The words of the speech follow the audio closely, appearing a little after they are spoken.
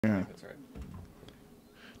Yeah. That's right.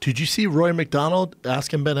 Did you see Roy McDonald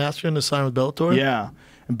asking Ben Askren to sign with Bellator? Yeah,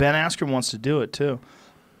 and Ben Askren wants to do it too.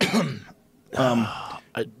 Ben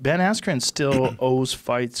Askren still owes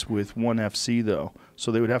fights with ONE FC though,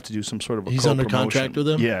 so they would have to do some sort of a He's under co-promotion. contract with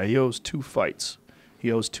them? Yeah, he owes 2 fights.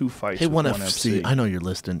 He owes 2 fights Hey, with ONE ONE FC, I know you're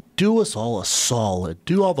listening. Do us all a solid.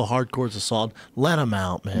 Do all the hardcores a solid. Let them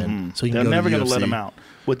out, man. So you They're can go never to going to UFC. let him out.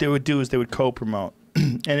 What they would do is they would co-promote,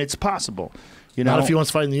 and it's possible. You know, Not if he wants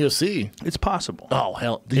to fight in the UFC. it's possible. Oh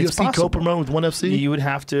hell, the It's UFC possible. co-promote with ONE FC. You would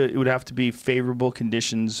have to. It would have to be favorable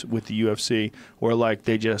conditions with the UFC, or like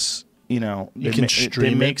they just, you know, You they, can they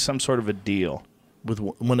stream make it? some sort of a deal. With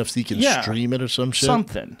ONE FC can Yeah. stream it or some shit.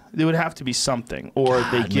 Something. There would have to be something, or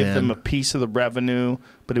they God, give them man. a piece of the revenue,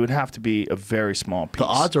 but it would have to be a very small piece. The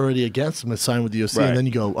odds are already against him to sign with the UFC, Right. and then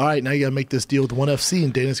you go, all right, now you got to make this deal with ONE FC,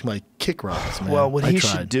 and Dana's gonna be like, kick rocks, man. Well, what I he tried.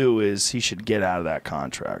 should do is he should get out of that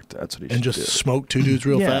contract. That's what he and should just do. smoke 2 dudes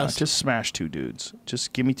real yeah, fast. just smash 2 dudes.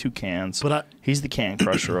 Just give me 2 cans. But he's the can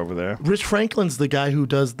crusher over there. Rich Franklin's the guy who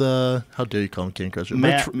does the. How dare you call him Can Crusher?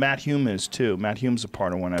 Matt Hume is too. Matt Hume's a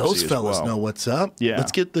part of ONE FC Those as fellas well. know what's up. Yeah.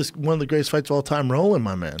 Let's get this one of the greatest fights of all time rolling,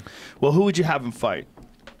 my man. Well, who would you have him fight?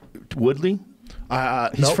 Woodley?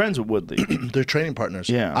 He's nope. friends with Woodley. They're training partners.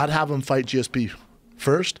 Yeah. I'd have him fight GSP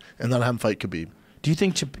first, and then I'd have him fight Khabib. Do you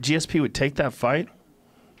think GSP would take that fight?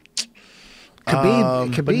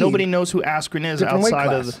 Khabib, But nobody knows who Askren is Different weight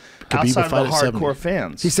outside of class. the, Khabib outside will of the fight at hardcore 70.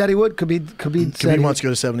 fans. He said he would. Khabib said Khabib he wants to go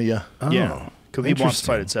to 70, yeah. Yeah. Khabib wants to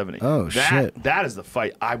fight at 70. Oh, shit. That is the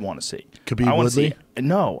fight I want to see. Khabib I want to Woodley? see.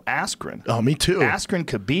 No, Askren. Oh, me too. Askren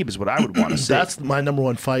Khabib is what I would want to see. That's my number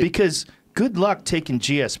one fight. Because good luck taking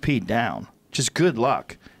GSP down. Just good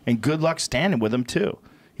luck. And good luck standing with him, too.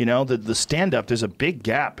 You know, the stand-up, there's a big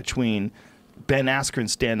gap between Ben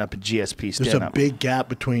Askren's stand-up and GSP There's stand-up. a big gap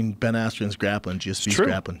between Ben Askren's grappling and GSP's It's true.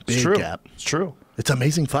 grappling. It's Big true. gap. It's true. It's an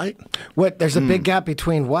amazing fight. What? There's a big gap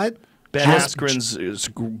between what? Ben Askren's is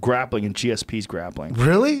grappling and GSP's grappling.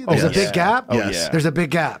 Really? There's a yes. big gap. Oh, Yes. yeah. There's a big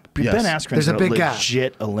gap. Yes. Ben Askren's There's a big gap.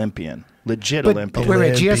 legit Olympian. Legit But Olympian. wait,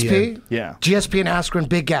 Olympian. GSP? Yeah. GSP and Askren,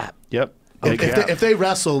 big gap. Yep. Big If gap. they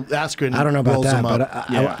wrestle, Askren I don't know about rolls that, him but up.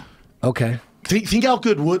 Yeah. Okay. Think how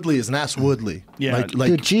good Woodley is, and ask Woodley. Yeah.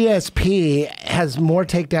 Dude, GSP has more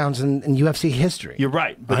takedowns in UFC history. You're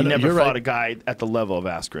right, but I he know, never you're fought right. a guy at the level of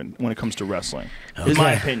Askren when it comes to wrestling. In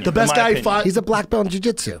my opinion. The best In my guy he opinion. fought- He's a black belt in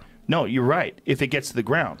jiu-jitsu. No, you're right. If it gets to the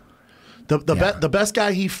ground. The best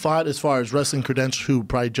guy he fought as far as wrestling credentials, who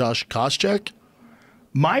probably Josh Koscheck.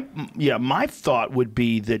 My thought would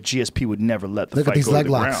be that GSP would never let the Look fight at these go to leg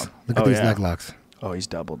the locks. ground. Look at Oh, these yeah. leg locks. Oh, he's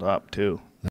doubled up too.